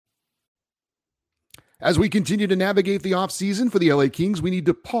As we continue to navigate the offseason for the LA Kings, we need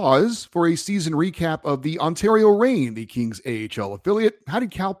to pause for a season recap of the Ontario Reign, the Kings AHL affiliate. How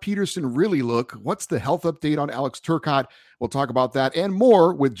did Cal Peterson really look? What's the health update on Alex Turcotte? We'll talk about that and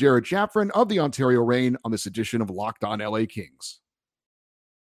more with Jared Shafran of the Ontario Reign on this edition of Locked On LA Kings.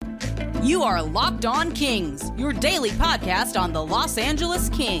 You are Locked On Kings, your daily podcast on the Los Angeles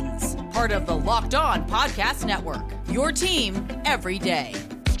Kings, part of the Locked On Podcast Network, your team every day.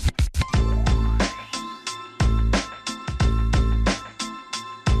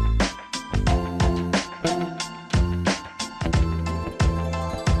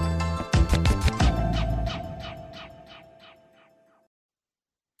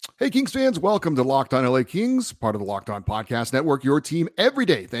 Hey, Kings fans, welcome to Locked On LA Kings, part of the Locked On Podcast Network, your team every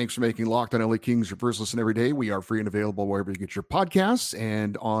day. Thanks for making Locked On LA Kings your first listen every day. We are free and available wherever you get your podcasts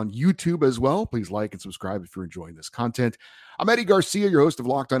and on YouTube as well. Please like and subscribe if you're enjoying this content. I'm Eddie Garcia, your host of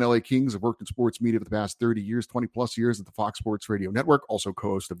Locked On LA Kings. I've worked in sports media for the past 30 years, 20 plus years at the Fox Sports Radio Network, also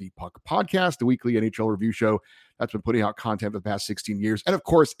co-host of the Puck Podcast, the weekly NHL review show that's been putting out content for the past 16 years, and of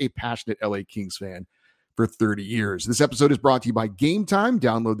course, a passionate LA Kings fan for 30 years. This episode is brought to you by Game Time.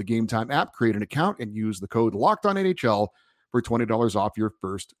 Download the Game Time app, create an account, and use the code LOCKEDONNHL for $20 off your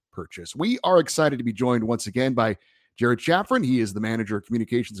first purchase. We are excited to be joined once again by Jared Shafran. He is the manager of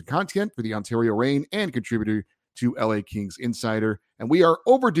communications and content for the Ontario Reign and contributor to LA Kings Insider. And we are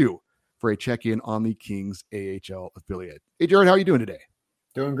overdue for a check-in on the Kings AHL affiliate. Hey, Jared, how are you doing today?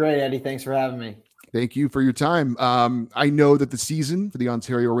 Doing great, Eddie. Thanks for having me. Thank you for your time. I know that the season for the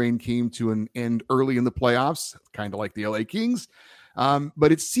Ontario Reign came to an end early in the playoffs, kind of like the LA Kings, but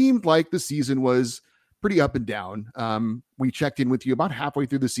it seemed like the season was pretty up and down. We checked in with you about halfway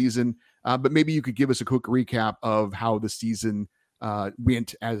through the season, but maybe you could give us a quick recap of how the season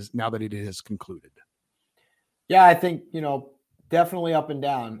went as now that it has concluded. Yeah, I think, definitely up and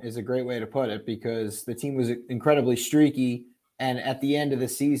down is a great way to put it, because the team was incredibly streaky. And at the end of the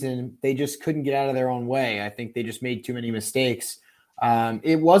season, they just couldn't get out of their own way. I think they just made too many mistakes.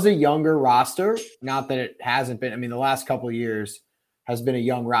 It was a younger roster, not that it hasn't been. I mean, the last couple of years has been a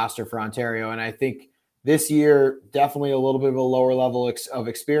young roster for Ontario. And I think this year, definitely a little bit of a lower level of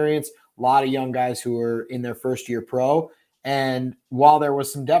experience. A lot of young guys who are in their first year pro. And while there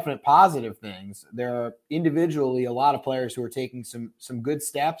was some definite positive things, there are individually a lot of players who are taking some good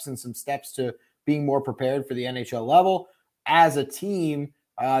steps and some steps to being more prepared for the NHL level. As a team,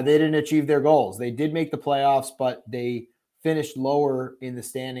 they didn't achieve their goals. They did make the playoffs, but they finished lower in the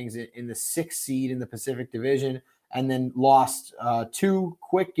standings in the 6th seed in the Pacific Division, and then lost 2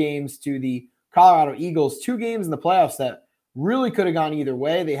 quick games to the Colorado Eagles, 2 games in the playoffs that really could have gone either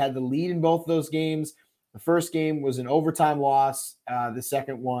way. They had the lead in both of those games. The first game was an overtime loss. The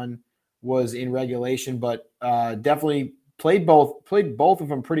second one was in regulation, but definitely played both of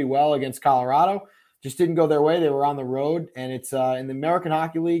them pretty well against Colorado. Just didn't go their way. They were on the road, and it's in the American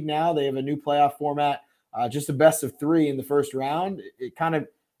Hockey League now. They have a new playoff format, just a best of 3 in the first round. It kind of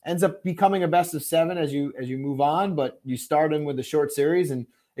ends up becoming a best of 7 as you move on, but you start in with a short series, and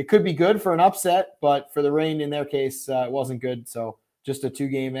it could be good for an upset, but for the Reign in their case, it wasn't good. So just a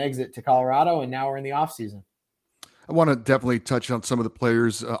 2-game exit to Colorado, and now we're in the offseason. I want to definitely touch on some of the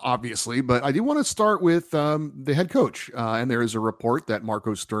players, obviously, but I do want to start with the head coach. And there is a report that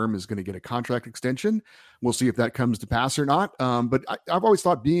Marco Sturm is going to get a contract extension. We'll see if that comes to pass or not. But I've always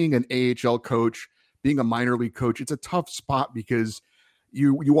thought being an AHL coach, being a minor league coach, it's a tough spot because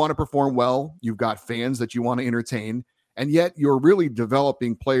you want to perform well. You've got fans that you want to entertain, and yet you're really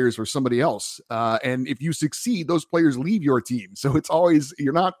developing players for somebody else. And if you succeed, those players leave your team. So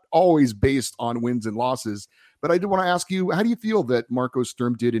you're not always based on wins and losses. But I do want to ask you, how do you feel that Marco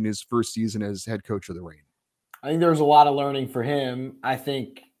Sturm did in his first season as head coach of the Reign? I think there's a lot of learning for him. I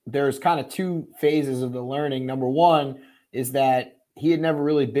think there's kind of 2 phases of the learning. Number one is that he had never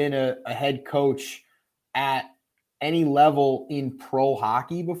really been a head coach at any level in pro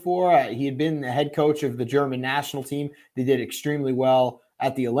hockey before. He had been the head coach of the German national team. They did extremely well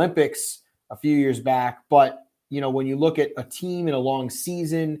at the Olympics a few years back. But, when you look at a team in a long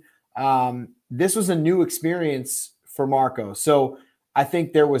season, this was a new experience for Marco. So I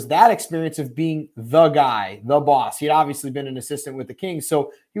think there was that experience of being the guy, the boss. He had obviously been an assistant with the Kings,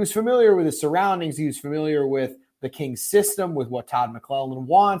 so he was familiar with his surroundings. He was familiar with the Kings system, with what Todd McClellan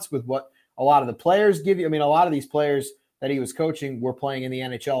wants, with what a lot of the players give you. I mean, a lot of these players that he was coaching were playing in the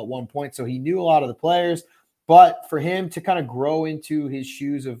NHL at one point, so he knew a lot of the players. But for him to kind of grow into his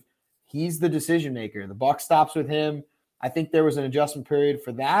shoes of he's the decision maker, the buck stops with him. I think there was an adjustment period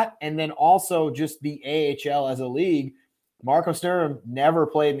for that. And then also just the AHL as a league. Marco Sturm never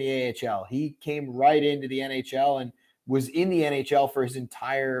played in the AHL. He came right into the NHL and was in the NHL for his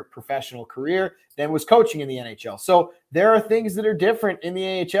entire professional career, then was coaching in the NHL. So there are things that are different in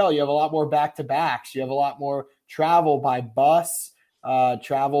the AHL. You have a lot more back-to-backs. You have a lot more travel by bus,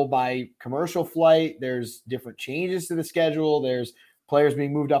 travel by commercial flight. There's different changes to the schedule. There's players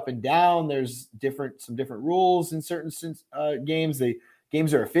being moved up and down. There's some different rules in certain games. The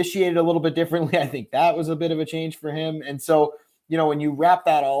games are officiated a little bit differently. I think that was a bit of a change for him. And so, when you wrap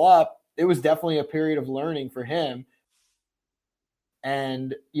that all up, it was definitely a period of learning for him.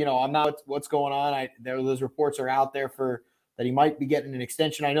 And, I'm not what's going on. Those reports are out there that he might be getting an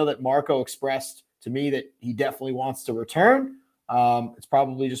extension. I know that Marco expressed to me that he definitely wants to return. It's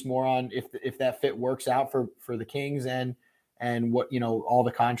probably just more on if that fit works out for the Kings and what, all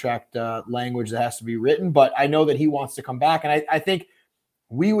the contract language that has to be written. But I know that he wants to come back. And I think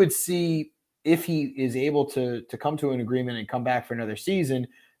we would see if he is able to come to an agreement and come back for another season,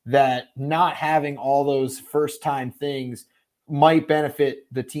 that not having all those first time things might benefit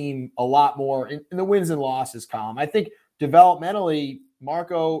the team a lot more in the wins and losses column. I think developmentally,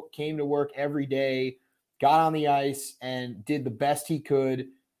 Marco came to work every day, got on the ice and did the best he could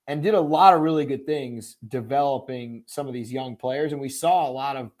and did a lot of really good things developing some of these young players. And we saw a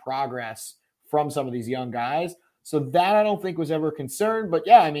lot of progress from some of these young guys. So that I don't think was ever a concern. But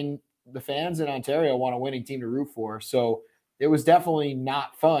yeah, the fans in Ontario want a winning team to root for. So it was definitely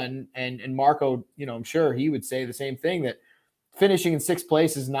not fun. And Marco, I'm sure he would say the same thing, that finishing in sixth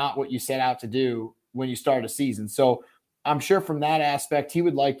place is not what you set out to do when you start a season. So I'm sure from that aspect, he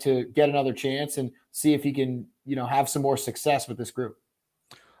would like to get another chance and see if he can, have some more success with this group.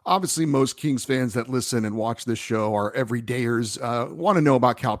 Obviously, most Kings fans that listen and watch this show are everydayers, want to know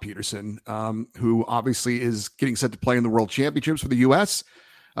about Cal Petersen, who obviously is getting set to play in the World Championships for the U.S.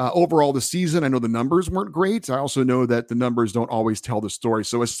 Overall this season. I know the numbers weren't great. I also know that the numbers don't always tell the story.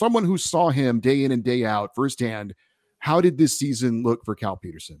 So as someone who saw him day in and day out firsthand, how did this season look for Cal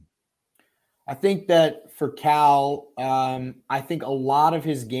Petersen? I think that for Cal, I think a lot of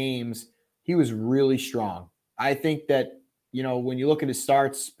his games, he was really strong. I think that, when you look at his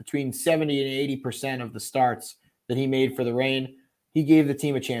starts, between 70 and 80% of the starts that he made for the Reign, he gave the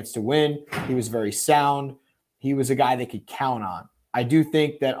team a chance to win. He was very sound. He was a guy they could count on. I do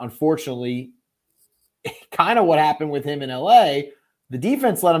think that, unfortunately, kind of what happened with him in LA, the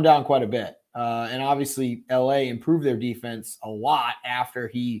defense let him down quite a bit. And obviously, LA improved their defense a lot after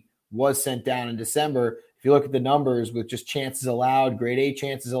he was sent down in December. If you look at the numbers with just chances allowed, grade A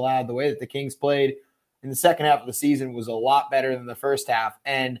chances allowed, the way that the Kings played in the second half of the season was a lot better than the first half.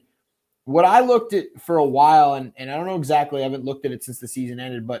 And what I looked at for a while, and I don't know exactly, I haven't looked at it since the season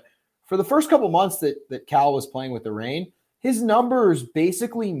ended, but for the first couple months that Cal was playing with the Reign, his numbers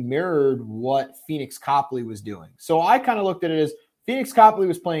basically mirrored what Phoenix Copley was doing. So I kind of looked at it as Phoenix Copley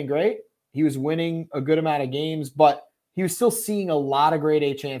was playing great. He was winning a good amount of games, but he was still seeing a lot of grade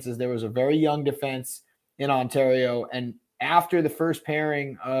A chances. There was a very young defense in Ontario. And after the first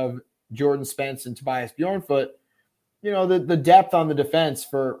pairing of Jordan Spence and Tobias Bjornfoot, the depth on the defense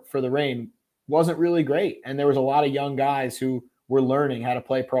for the Reign wasn't really great. And there was a lot of young guys who were learning how to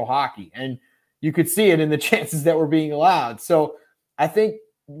play pro hockey. And you could see it in the chances that were being allowed. So I think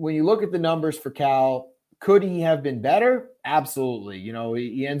when you look at the numbers for Cal, could he have been better? Absolutely.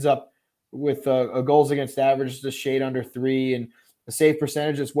 He ends up with a goals against average just shade under 3 and a save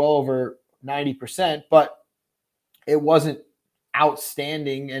percentage that's well over 90%, but it wasn't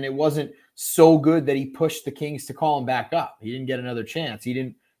outstanding and it wasn't so good that he pushed the Kings to call him back up. He didn't get another chance. He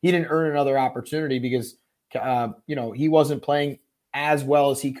didn't earn another opportunity because he wasn't playing as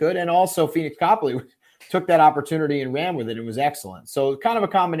well as he could. And also Phoenix Copley took that opportunity and ran with it. It was excellent. So kind of a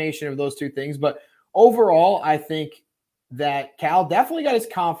combination of those two things. But overall, I think that Cal definitely got his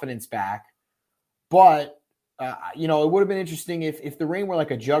confidence back. But, it would have been interesting if the Reign were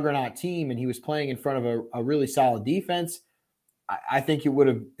like a juggernaut team and he was playing in front of a really solid defense. I think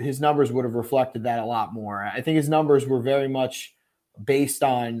his numbers would have reflected that a lot more. I think his numbers were very much based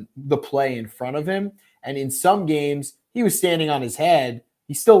on the play in front of him. And in some games, he was standing on his head.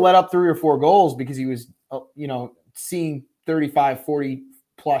 He still let up 3 or 4 goals because he was, seeing 35, 40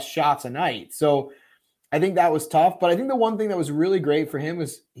 plus shots a night. So I think that was tough. But I think the one thing that was really great for him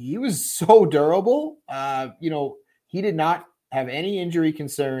was he was so durable. He did not have any injury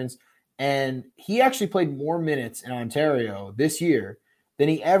concerns. And he actually played more minutes in Ontario this year than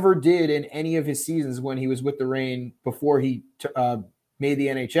he ever did in any of his seasons when he was with the Reign before he made the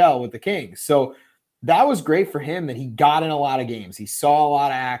NHL with the Kings. So that was great for him that he got in a lot of games. He saw a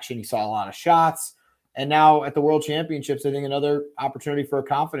lot of action. He saw a lot of shots. And now at the World Championships, I think another opportunity for a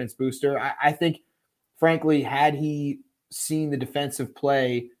confidence booster. I think, frankly, had he seen the defensive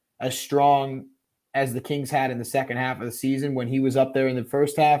play as strong as the Kings had in the second half of the season when he was up there in the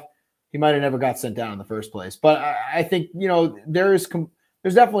first half, he might have never got sent down in the first place. But I think,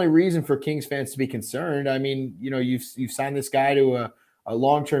 there's definitely reason for Kings fans to be concerned. I mean, you've signed this guy to a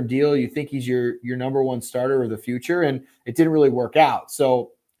long-term deal. You think he's your number one starter of the future, and it didn't really work out.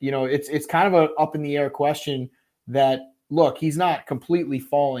 So, it's kind of a up in the air question that, look, he's not completely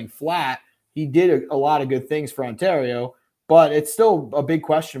falling flat. He did a lot of good things for Ontario, but it's still a big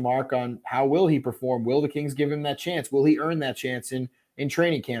question mark on how will he perform? Will the Kings give him that chance? Will he earn that chance in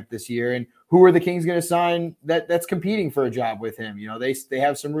training camp this year? And who are the Kings going to sign that's competing for a job with him? They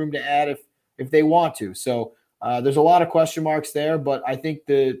have some room to add if they want to. So there's a lot of question marks there, but I think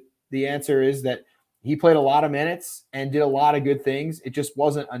the answer is that he played a lot of minutes and did a lot of good things. It just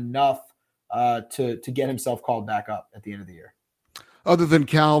wasn't enough to get himself called back up at the end of the year. Other than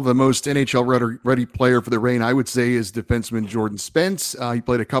Cal, the most NHL ready player for the Reign, I would say, is defenseman Jordan Spence. He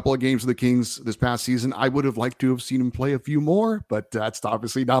played a couple of games for the Kings this past season. I would have liked to have seen him play a few more, but that's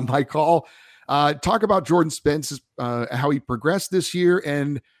obviously not my call. Talk about Jordan Spence, how he progressed this year.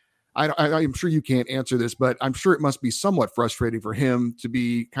 And I'm sure you can't answer this, but I'm sure it must be somewhat frustrating for him to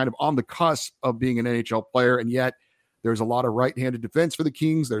be kind of on the cusp of being an NHL player. And yet there's a lot of right-handed defense for the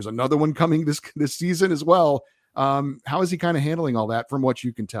Kings. There's another one coming this season as well. How is he kind of handling all that from what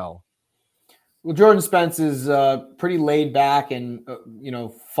you can tell? Well, Jordan Spence is pretty laid back and,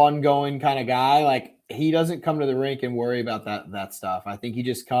 fun going kind of guy. Like, he doesn't come to the rink and worry about that stuff. I think he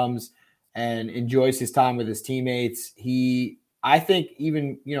just comes and enjoys his time with his teammates. I think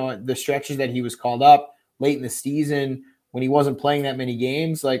even, the stretches that he was called up late in the season when he wasn't playing that many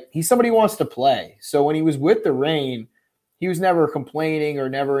games, like, he's somebody who wants to play. So when he was with the Reign, he was never complaining or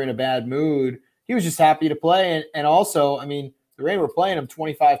never in a bad mood. He was just happy to play. And also, I mean, the Reign were playing him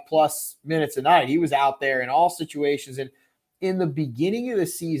 25 plus minutes a night. He was out there in all situations. And in the beginning of the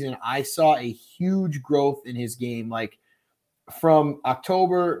season, I saw a huge growth in his game. Like, from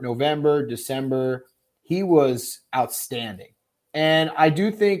October, November, December, he was outstanding. And I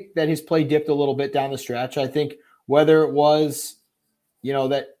do think that his play dipped a little bit down the stretch. I think whether it was,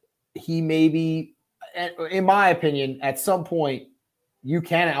 that he maybe, in my opinion, at some point, you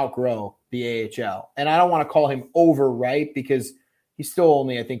can outgrow the AHL. And I don't want to call him overripe because he's still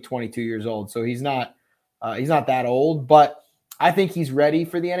only, I think, 22 years old. So he's not that old, but I think he's ready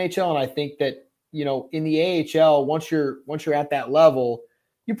for the NHL. And I think that, in the AHL, once you're at that level,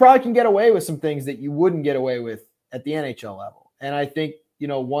 you probably can get away with some things that you wouldn't get away with at the NHL level. And I think,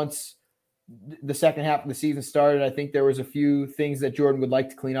 once the second half of the season started, I think there was a few things that Jordan would like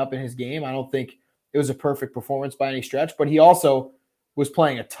to clean up in his game. I don't think it was a perfect performance by any stretch, but he also was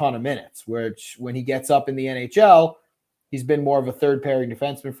playing a ton of minutes, which when he gets up in the NHL, he's been more of a third pairing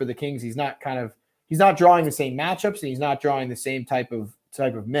defenseman for the Kings. He's not drawing the same matchups and he's not drawing the same type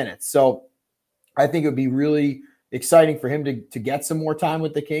of minutes. So I think it would be really exciting for him to get some more time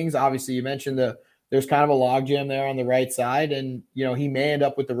with the Kings. Obviously, you mentioned there's kind of a logjam there on the right side, and he may end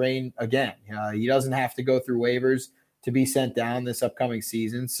up with the Reign again. He doesn't have to go through waivers to be sent down this upcoming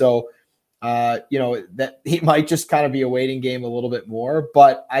season. So that he might just kind of be a waiting game a little bit more,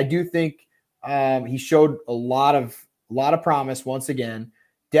 but I do think he showed a lot of promise once again.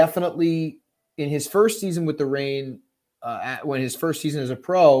 Definitely in his first season with the Reign, when his first season as a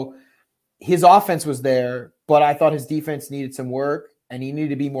pro, his offense was there, but I thought his defense needed some work and he needed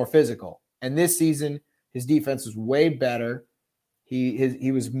to be more physical. And this season, his defense was way better.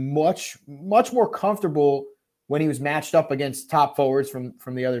 He was much more comfortable when he was matched up against top forwards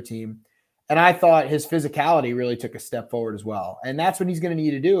from the other team. And I thought his physicality really took a step forward as well. And that's what he's going to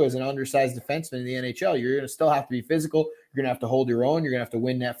need to do as an undersized defenseman in the NHL. You're going to still have to be physical. You're going to have to hold your own. You're going to have to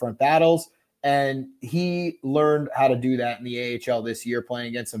win net front battles. And he learned how to do that in the AHL this year, playing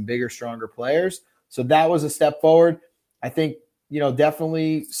against some bigger, stronger players. So that was a step forward. I think,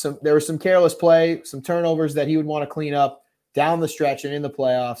 definitely there was some careless play, some turnovers that he would want to clean up down the stretch and in the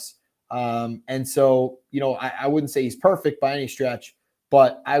playoffs. And so, I wouldn't say he's perfect by any stretch,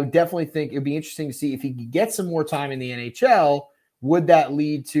 but I would definitely think it'd be interesting to see if he could get some more time in the NHL. Would that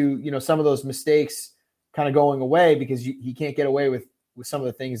lead to, some of those mistakes kind of going away because he can't get away with some of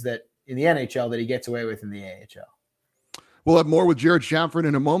the things that in the NHL that he gets away with in the AHL. We'll have more with Jared Shafran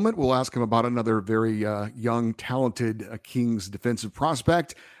in a moment. We'll ask him about another very young, talented Kings defensive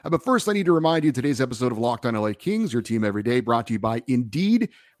prospect. But first, I need to remind you today's episode of Locked on LA Kings, your team every day, brought to you by Indeed.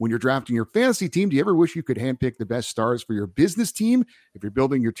 When you're drafting your fantasy team, do you ever wish you could handpick the best stars for your business team? If you're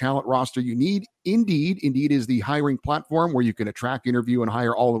building your talent roster, you need Indeed. Indeed is the hiring platform where you can attract, interview, and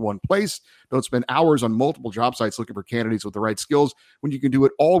hire all in one place. Don't spend hours on multiple job sites looking for candidates with the right skills when you can do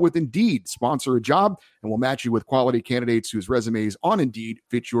it all with Indeed. Sponsor a job, and we'll match you with quality candidates whose resumes on Indeed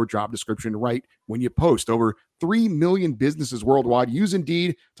fit your job description right when you post. Over 3 million businesses worldwide use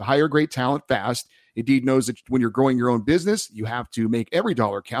Indeed to hire great talent fast. Indeed knows that when you're growing your own business, you have to make every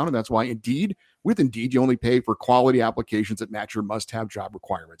dollar count, and that's why with Indeed, you only pay for quality applications that match your must-have job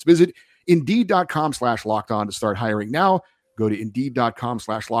requirements. Visit Indeed.com/lockedon to start hiring now. Go to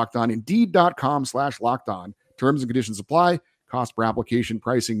Indeed.com/lockedon, Indeed.com/lockedon. Terms and conditions apply. Cost per application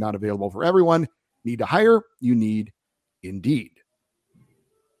pricing not available for everyone. Need to hire? You need Indeed.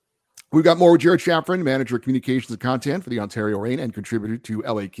 We've got more with Jared Shafran, Manager of Communications and Content for the Ontario Reign and contributor to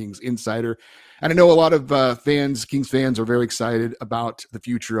LA Kings Insider. And I know a lot of Kings fans are very excited about the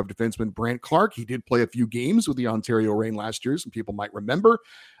future of defenseman Brandt Clarke. He did play a few games with the Ontario Reign last year, some people might remember.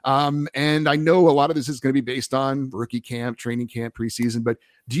 And I know a lot of this is going to be based on rookie camp, training camp, preseason. But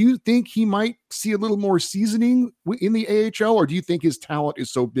do you think he might see a little more seasoning in the AHL, or do you think his talent is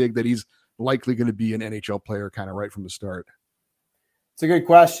so big that he's likely going to be an NHL player kind of right from the start? It's a good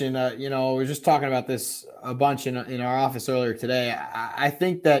question. We were just talking about this a bunch in our office earlier today. I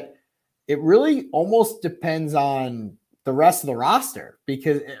think that it really almost depends on the rest of the roster,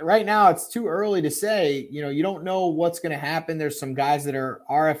 because right now it's too early to say. You don't know what's going to happen. There's some guys that are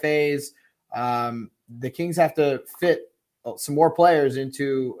RFAs. The Kings have to fit some more players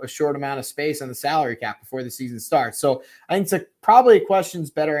into a short amount of space on the salary cap before the season starts. So I think probably a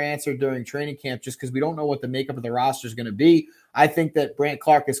question's better answered during training camp, just because we don't know what the makeup of the roster is going to be. I think that Brandt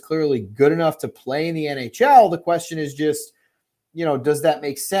Clarke is clearly good enough to play in the NHL. The question is just, does that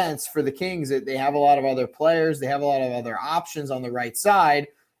make sense for the Kings? They have a lot of other players. They have a lot of other options on the right side.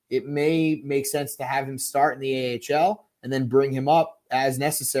 It may make sense to have him start in the AHL and then bring him up as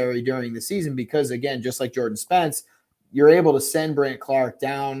necessary during the season, because, again, just like Jordan Spence, you're able to send Brandt Clarke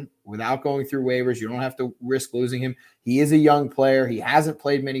down without going through waivers. You don't have to risk losing him. He is a young player. He hasn't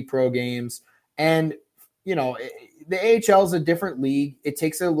played many pro games. And, the AHL is a different league. It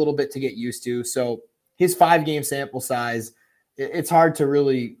takes a little bit to get used to. So his 5-game sample size, it's hard to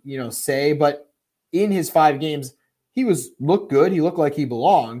really, say. But in his 5 games, he looked good. He looked like he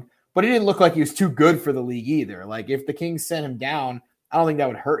belonged. But he didn't look like he was too good for the league either. Like, if the Kings sent him down, I don't think that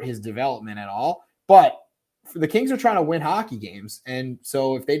would hurt his development at all. But the Kings are trying to win hockey games. And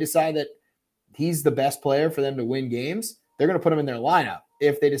so if they decide that he's the best player for them to win games, they're going to put him in their lineup.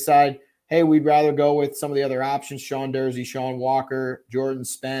 If they decide, hey, we'd rather go with some of the other options, Sean Durzi, Sean Walker, Jordan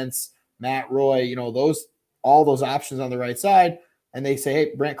Spence, Matt Roy, all those options on the right side, and they say,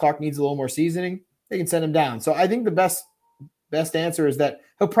 hey, Brandt Clarke needs a little more seasoning, they can send him down. So I think the best answer is that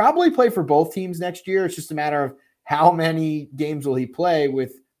he'll probably play for both teams next year. It's just a matter of how many games will he play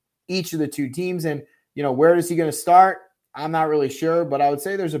with each of the two teams. And, where is he going to start? I'm not really sure, but I would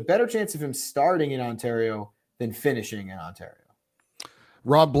say there's a better chance of him starting in Ontario than finishing in Ontario.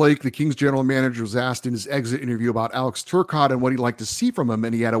 Rob Blake, the Kings general manager, was asked in his exit interview about Alex Turcotte and what he'd like to see from him,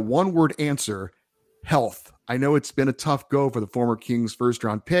 and he had a one-word answer: health. I know it's been a tough go for the former Kings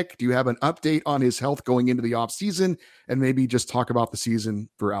first-round pick. Do you have an update on his health going into the offseason, and maybe just talk about the season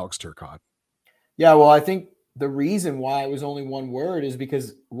for Alex Turcotte? Yeah, well, I think the reason why it was only one word is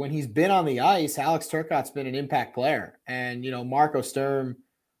because when he's been on the ice, Alex Turcotte's been an impact player. And, Marco Sturm,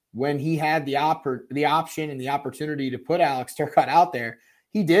 when he had the option and the opportunity to put Alex Turcotte out there,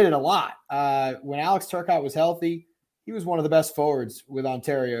 he did it a lot. When Alex Turcotte was healthy, he was one of the best forwards with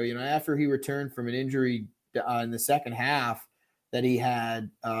Ontario. After he returned from an injury in the second half that he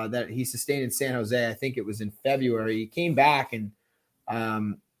had, that he sustained in San Jose, I think it was in February, he came back and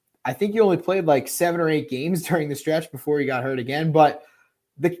I think he only played like 7 or 8 games during the stretch before he got hurt again. But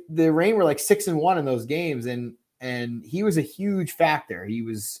the Reign were like 6-1 in those games, and he was a huge factor. He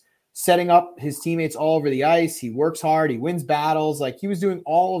was setting up his teammates all over the ice. He works hard. He wins battles. Like, he was doing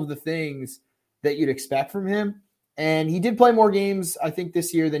all of the things that you'd expect from him. And he did play more games, I think,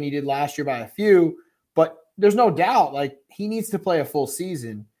 this year than he did last year by a few. But there's no doubt, like, he needs to play a full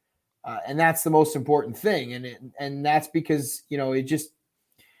season. And that's the most important thing. And that's because,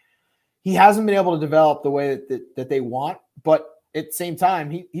 he hasn't been able to develop the way that they want. But at the same time,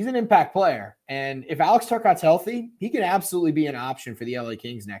 he's an impact player. And if Alex Turcotte's healthy, he can absolutely be an option for the LA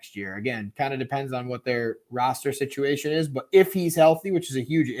Kings next year. Again, kind of depends on what their roster situation is. But if he's healthy, which is a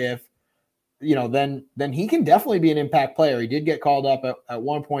huge if, then he can definitely be an impact player. He did get called up at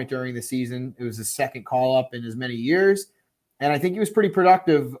one point during the season. It was his second call up in as many years. And I think he was pretty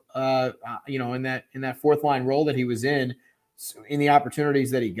productive, in that fourth line role that he was in the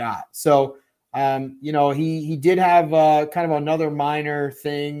opportunities that he got. So, he did have kind of another minor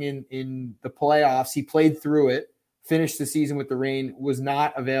thing in the playoffs. He played through it, finished the season with the Reign, was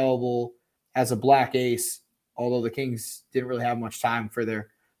not available as a black ace, although the Kings didn't really have much time for their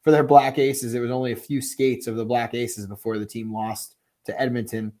for their Black Aces. It was only a few skates of the Black Aces before the team lost to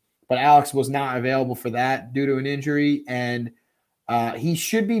Edmonton. But Alex was not available for that due to an injury, and he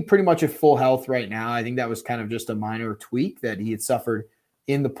should be pretty much at full health right now. I think that was kind of just a minor tweak that he had suffered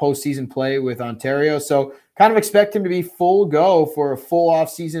in the postseason play with Ontario. So kind of expect him to be full go for a full off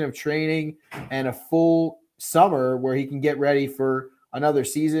season of training and a full summer where he can get ready for another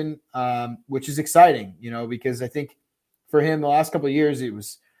season, which is exciting, because I think for him the last couple of years, it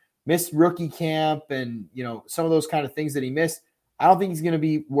was missed rookie camp and, some of those kind of things that he missed. I don't think he's going to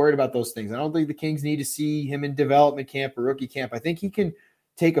be worried about those things. I don't think the Kings need to see him in development camp or rookie camp. I think he can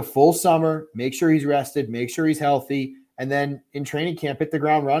take a full summer, make sure he's rested, make sure he's healthy, and then in training camp, hit the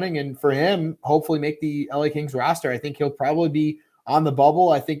ground running. And for him, hopefully make the LA Kings roster. I think he'll probably be on the bubble.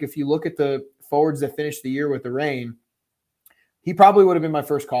 I think if you look at the forwards that finished the year with the Reign, he probably would have been my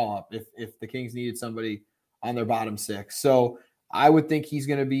first call up if the Kings needed somebody on their bottom six. So I would think he's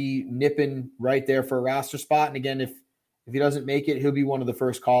going to be nipping right there for a roster spot. And again, if he doesn't make it, he'll be one of the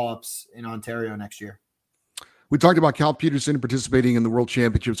first call-ups in Ontario next year. We talked about Cal Peterson participating in the World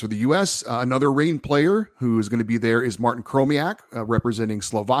Championships for the U.S. Another Reign player who is going to be there is Martin Kromiak, representing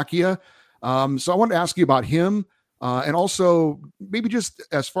Slovakia. So I wanted to ask you about him, and also maybe just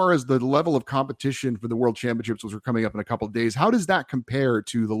as far as the level of competition for the World Championships, which are coming up in a couple of days, how does that compare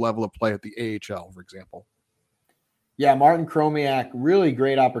to the level of play at the AHL, for example? Yeah, Martin Kromiak, really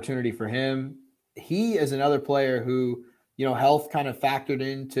great opportunity for him. He is another player who, health kind of factored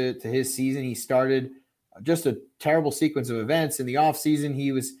into his season. He started just a terrible sequence of events in the off season.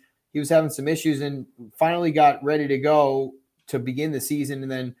 He was having some issues and finally got ready to go to begin the season.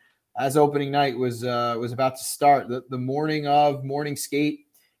 And then as opening night was about to start, the morning skate,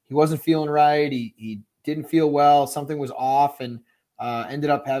 he wasn't feeling right. He didn't feel well. Something was off and ended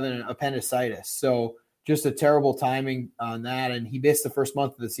up having an appendicitis. So just a terrible timing on that. And he missed the first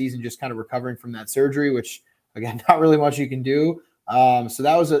month of the season, just kind of recovering from that surgery, which again, not really much you can do. So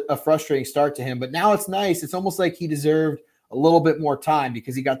that was a frustrating start to him, but now it's nice. It's almost like he deserved a little bit more time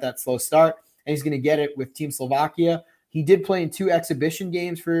because he got that slow start and he's going to get it with Team Slovakia. He did play in 2 exhibition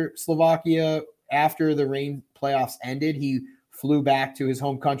games for Slovakia after the Reign playoffs ended. He flew back to his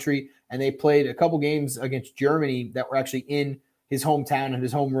home country and they played a couple games against Germany that were actually in his hometown and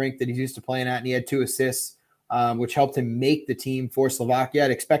his home rink that he's used to playing at. And he had 2 assists, which helped him make the team for Slovakia.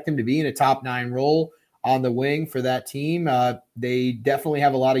 I'd expect him to be in a top 9 role on the wing for that team. They definitely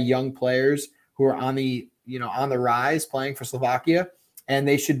have a lot of young players who are on the rise playing for Slovakia, and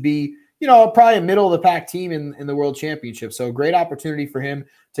they should be, probably a middle of the pack team in the World Championship. So great opportunity for him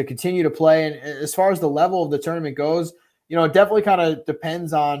to continue to play. And as far as the level of the tournament goes, it definitely kind of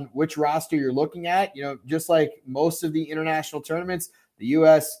depends on which roster you're looking at. Just like most of the international tournaments, the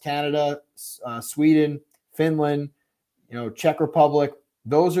US, Canada, Sweden, Finland, Czech Republic,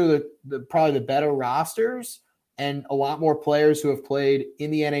 those are the probably the better rosters and a lot more players who have played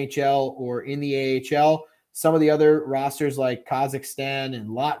in the NHL or in the AHL. Some of the other rosters like Kazakhstan and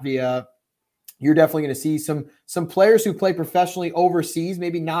Latvia, you're definitely going to see some players who play professionally overseas,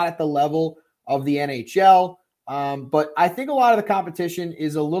 maybe not at the level of the NHL. But I think a lot of the competition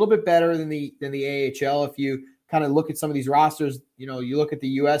is a little bit better than the AHL. If you kind of look at some of these rosters, you look at the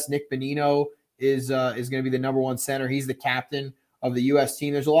US, Nick Bonino is going to be the number 1 center. He's the captain of the U.S.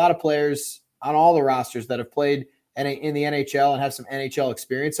 team. There's a lot of players on all the rosters that have played in the NHL and have some NHL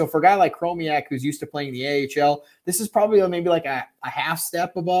experience. So for a guy like Kromiak, who's used to playing the AHL, this is probably maybe like a half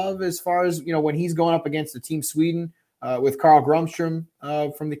step above as far as, when he's going up against the team Sweden with Carl Grumstrom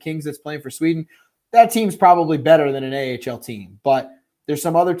from the Kings that's playing for Sweden. That team's probably better than an AHL team, but there's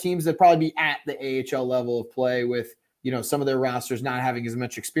some other teams that probably be at the AHL level of play with, some of their rosters not having as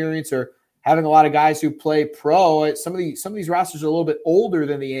much experience or having a lot of guys who play pro. Some of these rosters are a little bit older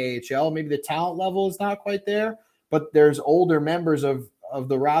than the AHL. Maybe the talent level is not quite there, but there's older members of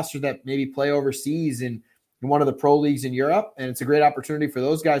the roster that maybe play overseas in one of the pro leagues in Europe. And it's a great opportunity for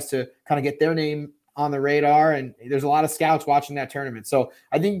those guys to kind of get their name on the radar. And there's a lot of scouts watching that tournament. So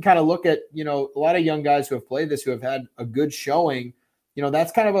I think you kind of look at, a lot of young guys who have played this, who have had a good showing,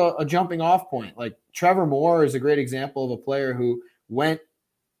 that's kind of a jumping off point. Like Trevor Moore is a great example of a player who went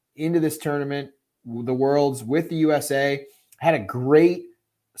into this tournament, the Worlds with the USA, had a great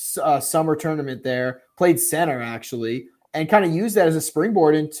summer tournament there, played center actually, and kind of used that as a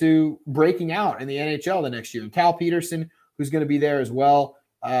springboard into breaking out in the NHL the next year. And Cal Peterson, who's going to be there as well,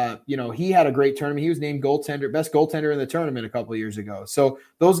 he had a great tournament. He was named best goaltender in the tournament a couple of years ago. So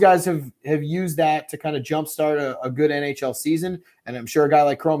those guys have used that to kind of jumpstart a good NHL season, and I'm sure a guy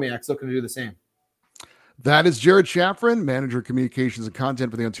like Kromiak's looking to do the same. That is Jared Shafran, Manager of Communications and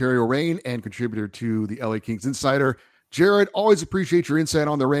Content for the Ontario Reign and contributor to the LA Kings Insider. Jared, always appreciate your insight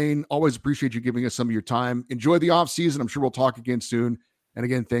on the Reign. Always appreciate you giving us some of your time. Enjoy the off season. I'm sure we'll talk again soon. And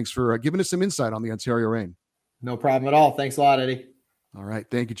again, thanks for giving us some insight on the Ontario Reign. No problem at all. Thanks a lot, Eddie. All right.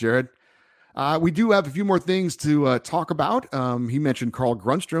 Thank you, Jared. We do have a few more things to talk about. He mentioned Carl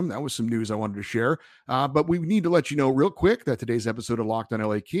Grundstrom. That was some news I wanted to share. But we need to let you know real quick that today's episode of Locked on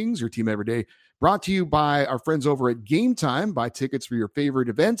LA Kings, your team every day, brought to you by our friends over at Game Time. Buy tickets for your favorite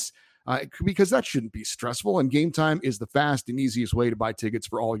events because that shouldn't be stressful. And Game Time is the fast and easiest way to buy tickets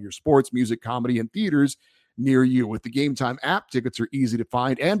for all your sports, music, comedy, and theaters near you. With the Game Time app, tickets are easy to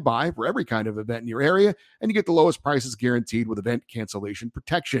find and buy for every kind of event in your area, and you get the lowest prices guaranteed with event cancellation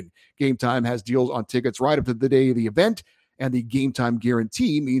protection. Game Time has deals on tickets right up to the day of the event, and the Game Time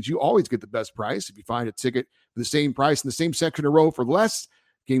guarantee means you always get the best price. If you find a ticket for the same price in the same section or row for less,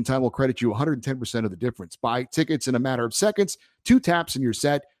 Game Time will credit you 110% of the difference. Buy tickets in a matter of seconds, 2 taps and you're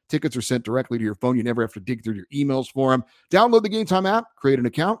set. Tickets are sent directly to your phone. You never have to dig through your emails for them. Download the Game Time app, create an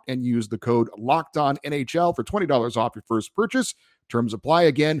account, and use the code LOCKEDONNHL for $20 off your first purchase. Terms apply.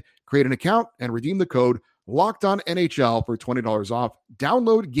 Again, create an account and redeem the code LOCKEDONNHL for $20 off.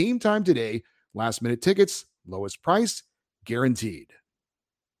 Download Game Time today. Last minute tickets, lowest price, guaranteed.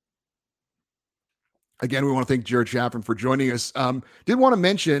 Again, we want to thank Jared Shafran for joining us. Did want to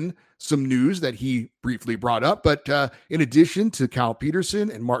mention some news that he briefly brought up, but in addition to Cal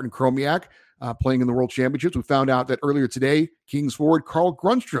Peterson and Martin Chromiak playing in the World Championships, we found out that earlier today, Kings forward Carl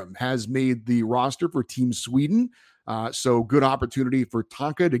Grundstrom has made the roster for Team Sweden. So good opportunity for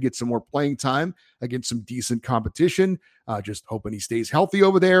Tonka to get some more playing time against some decent competition. Just hoping he stays healthy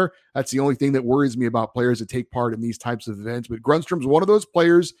over there. That's the only thing that worries me about players that take part in these types of events. But Grundstrom's one of those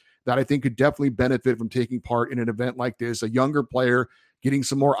players that I think could definitely benefit from taking part in an event like this. A younger player getting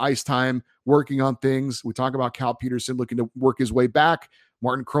some more ice time, working on things. We talk about Cal Peterson looking to work his way back.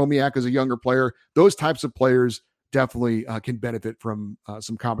 Martin Chromiak is a younger player. Those types of players definitely can benefit from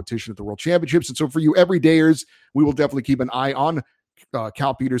some competition at the World Championships. And so for you everydayers, we will definitely keep an eye on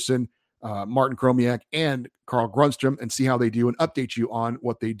Cal Peterson, Martin Chromiak, and Carl Grundstrom and see how they do and update you on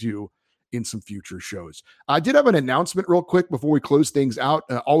what they do in some future shows. I did have an announcement real quick before we close things out.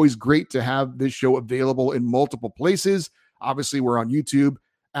 Always great to have this show available in multiple places. Obviously, we're on YouTube,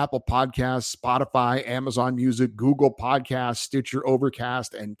 Apple Podcasts, Spotify, Amazon Music, Google Podcasts, Stitcher,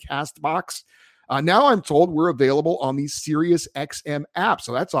 Overcast, and CastBox. Now I'm told we're available on the Sirius XM app.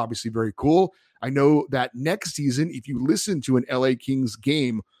 So that's obviously very cool. I know that next season, if you listen to an LA Kings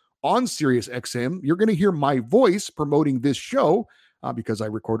game on Sirius XM, you're going to hear my voice promoting this show because I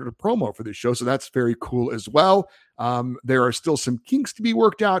recorded a promo for this show. So that's very cool as well. There are still some kinks to be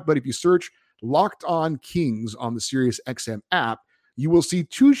worked out, but if you search Locked On Kings on the Sirius XM app, you will see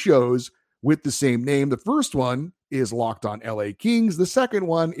 2 shows with the same name. The first one is Locked On LA Kings. The second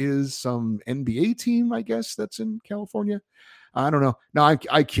one is some NBA team, I guess, that's in California. I don't know. No,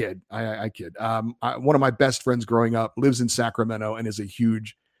 I kid. I kid. One of my best friends growing up lives in Sacramento and is a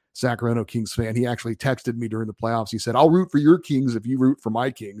huge Sacramento Kings fan. He actually texted me during the playoffs. He said, "I'll root for your Kings if you root for my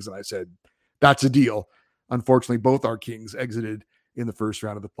Kings." And I said, "That's a deal." Unfortunately, both our Kings exited in the first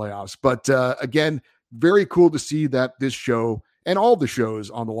round of the playoffs. But again, very cool to see that this show and all the shows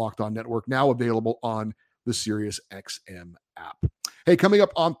on the Locked On Network now available on the Sirius XM app. Hey, coming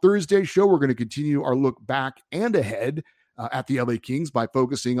up on Thursday's show, we're going to continue our look back and ahead at the LA Kings by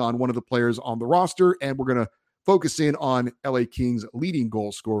focusing on one of the players on the roster, and we're going to focus in on LA Kings leading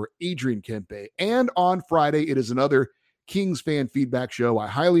goal scorer, Adrian Kempe. And on Friday, it is another Kings fan feedback show. I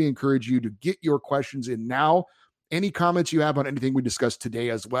highly encourage you to get your questions in now. Any comments you have on anything we discussed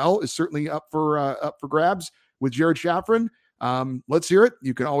today as well is certainly up for grabs with Jared Shafran. Let's hear it.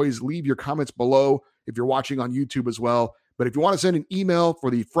 You can always leave your comments below if you're watching on YouTube as well. But if you want to send an email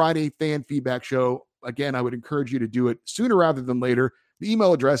for the Friday fan feedback show, again, I would encourage you to do it sooner rather than later. The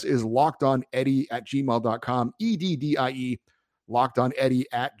email address is lockedoneddie@gmail.com, EDDIE,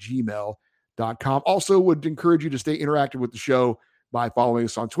 lockedoneddie@gmail.com. Also would encourage you to stay interactive with the show by following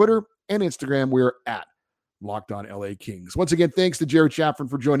us on Twitter and Instagram. We're at Locked On LA Kings. Once again, thanks to Jared Shafran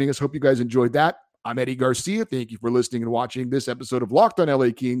for joining us. Hope you guys enjoyed that. I'm Eddie Garcia. Thank you for listening and watching this episode of Locked On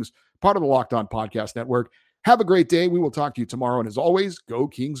LA Kings, part of the Locked On Podcast Network. Have a great day. We will talk to you tomorrow. And as always, go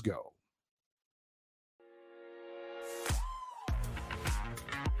Kings, go.